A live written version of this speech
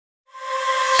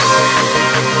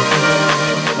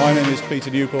My name is Peter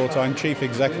Newport. I'm Chief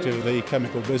Executive of the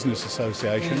Chemical Business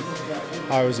Association.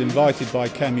 I was invited by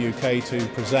CHEMUK to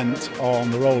present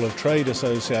on the role of trade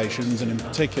associations, and in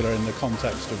particular in the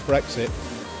context of Brexit,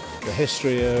 the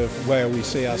history of where we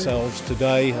see ourselves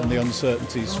today and the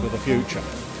uncertainties for the future.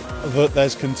 That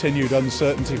there's continued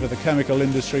uncertainty for the chemical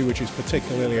industry, which is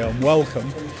particularly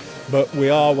unwelcome, but we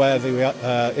are where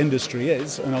the industry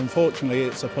is, and unfortunately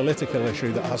it's a political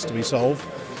issue that has to be solved.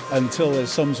 Until there's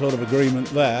some sort of agreement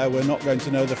there, we're not going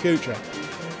to know the future.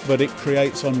 But it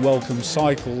creates unwelcome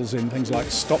cycles in things like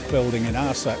stock building in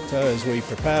our sector as we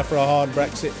prepare for a hard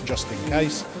Brexit, just in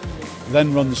case,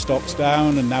 then run the stocks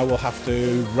down, and now we'll have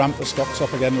to ramp the stocks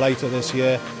up again later this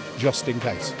year, just in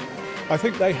case. I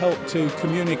think they help to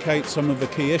communicate some of the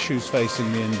key issues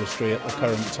facing the industry at the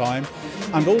current time,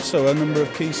 and also a number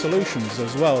of key solutions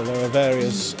as well. There are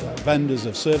various vendors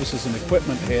of services and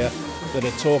equipment here that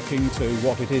are talking to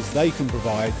what it is they can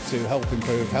provide to help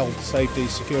improve health, safety,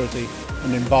 security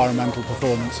and environmental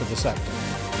performance of the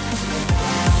sector.